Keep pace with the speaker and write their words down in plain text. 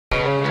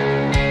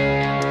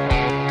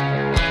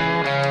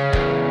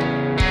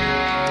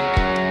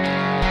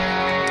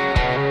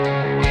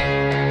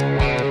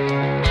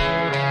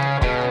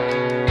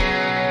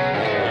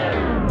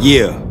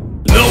Yeah.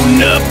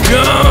 Loading up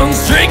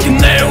guns,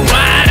 drinking their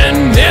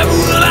wine. Never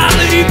will I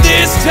leave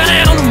this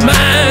town of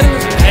mine.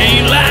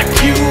 Ain't like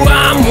you,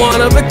 I'm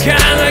one of a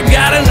kind. I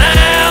got an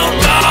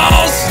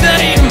outlaw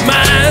state of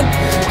mind.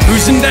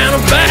 Cruising down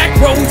a back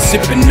road,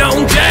 sipping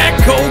on Jack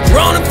Coke,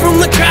 running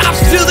from the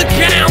cops to the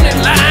county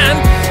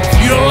line.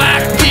 If you don't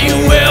like me,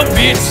 well,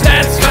 bitch,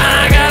 that's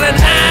fine. I got an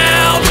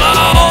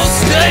outlaw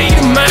state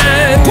of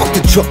mind. Park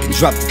the truck and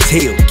drop the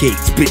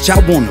tailgates, bitch,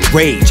 I wanna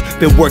rage.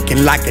 Been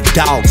working like a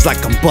dog's,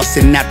 like I'm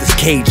busting out this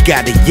cage.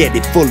 Got a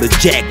Yeti full of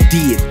Jack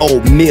D and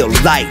oatmeal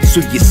light. So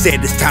you said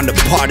it's time to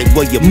party,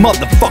 well you're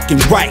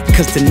motherfucking right.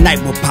 Cause tonight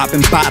we're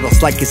popping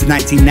bottles like it's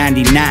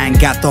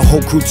 1999. Got the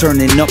whole crew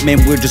turning up,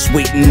 man, we're just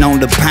waiting on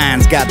the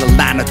pines. Got a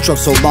line of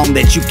trucks so long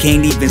that you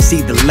can't even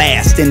see the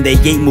last. And they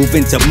ain't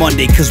moving till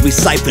Monday cause we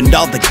siphoned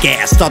all the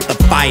gas. Start the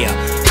fire.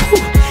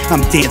 I'm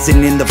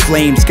dancing in the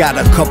flames.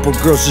 Got a couple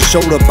girls who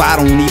showed up, I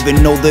don't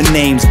even know their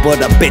names, but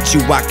I bet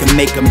you I can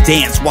make them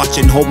dance. Watch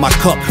and hold my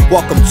cup,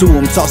 walk up to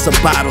them, toss a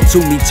bottle to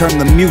me,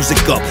 turn the music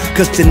up.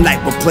 Cause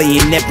tonight we're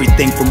playing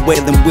everything from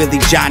Waylon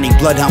Willie, Johnny,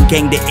 Bloodhound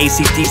Gang to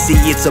AC/DC.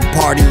 It's a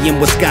party in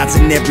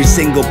Wisconsin, every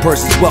single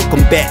person's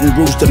welcome. Baton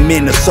Rouge to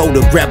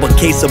Minnesota, grab a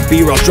case of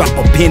beer, I'll drop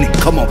a pin and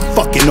come on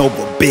fucking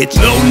over, bitch.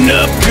 Loading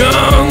up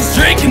guns,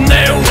 drinking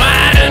their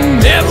wine.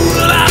 Never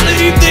will I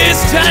leave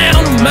this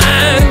town of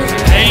mine.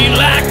 Ain't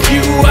like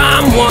you,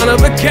 I'm one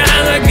of a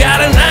kind. I got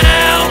an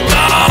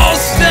outlaw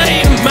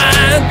state of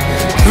mind.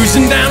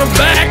 Cruising down a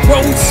back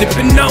road,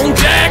 sipping on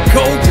Jack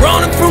Coke,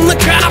 running from the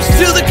cops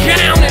to the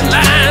county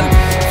line.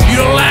 If you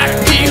don't like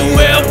me,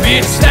 well,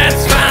 bitch,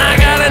 that's fine. I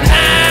got an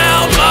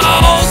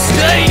outlaw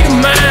state of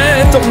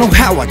mind. Don't know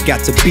how I got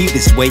to be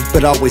this way,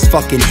 but always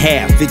fucking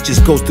have. It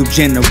just goes through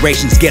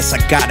generations, guess I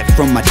got it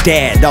from my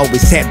dad.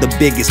 Always had the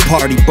biggest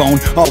party bone,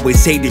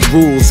 always hated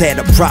rules. Had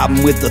a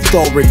problem with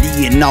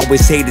authority and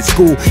always hated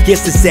school.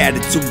 Yes, this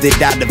attitude that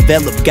I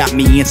developed got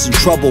me in some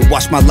trouble.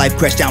 Watched my life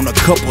crash down a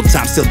couple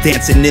times, still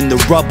dancing in the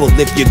rubble.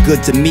 If you're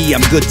good to me,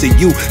 I'm good to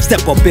you.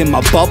 Step up in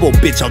my bubble,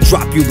 bitch, I'll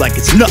drop you like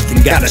it's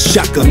nothing. Got a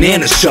shotgun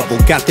and a shovel.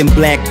 Got them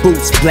black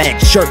boots,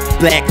 black shirt,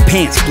 black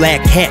pants,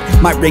 black hat.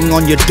 Might ring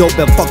on your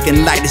doorbell,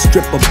 fucking light a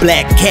strip of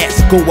black cats.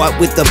 Go out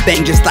with a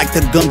bang just like the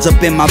guns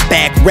up in my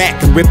back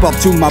rack. And rip off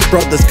to my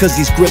brothers cause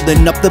he's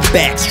grilling up the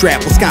back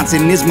strap.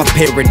 Wisconsin is my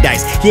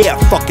paradise, yeah,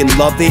 I fucking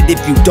love it.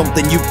 If you don't,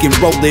 then you can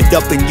roll it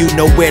up and you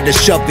know where to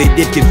shove it.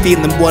 If you're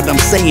feeling what I'm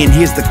saying,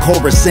 here's the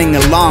chorus, sing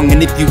along.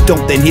 And if you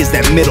don't, then here's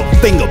that middle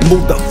finger,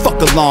 move the fuck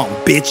along,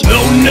 bitch.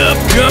 Loading up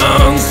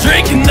guns,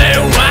 drinking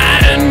their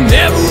wine.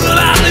 Never will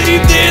I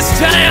leave this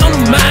town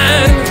of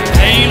mine.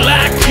 Ain't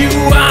like you,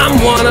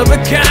 I'm one of a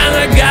kind.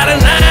 I got an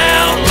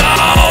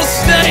outlaw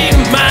state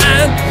of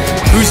mind.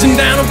 Cruising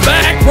down a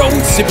back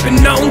road,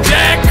 sipping on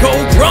Jack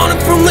Coke, running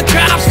from the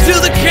cops to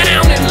the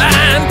county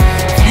line.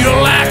 If you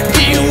don't like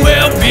me,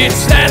 well, bitch,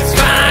 that's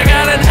fine. I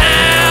got an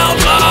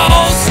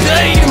outlaw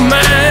state of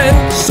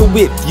mind. So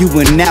if you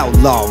an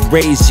outlaw,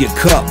 raise your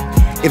cup.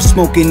 If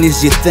smoking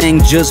is your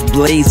thing, just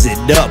blaze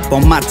it up.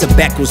 On my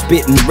tobacco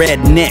spitting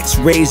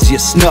rednecks, raise your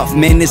snuff.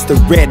 Man, it's the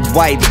red,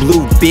 white,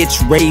 blue,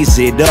 bitch, raise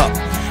it up.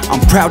 I'm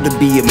proud to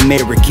be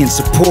American,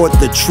 support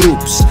the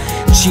troops.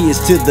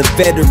 Cheers to the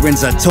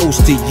veterans, I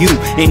toast to you.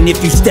 And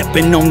if you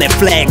stepping on that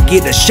flag,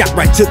 get a shot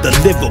right to the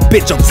liver.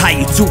 Bitch, I'll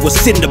tie you to a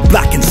cinder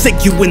block and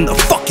sink you in the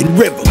fucking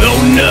river.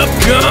 Loading up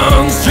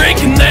guns,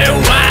 drinking their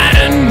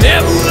wine.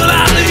 Never will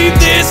I leave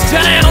this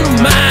town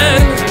of mine.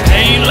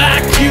 Ain't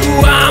like you,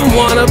 I'm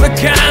one of a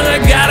kind.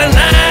 I got an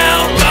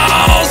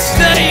outlaw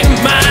state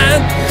of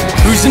mind.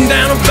 Cruising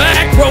down a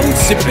back road,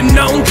 sipping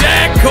on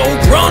Jack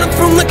Coke, running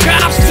from the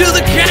cops to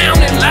the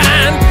county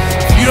line.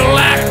 If you don't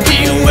like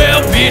me,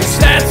 well, bitch,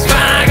 that's fine.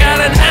 I got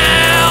an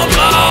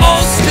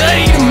outlaw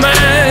state of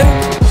mind.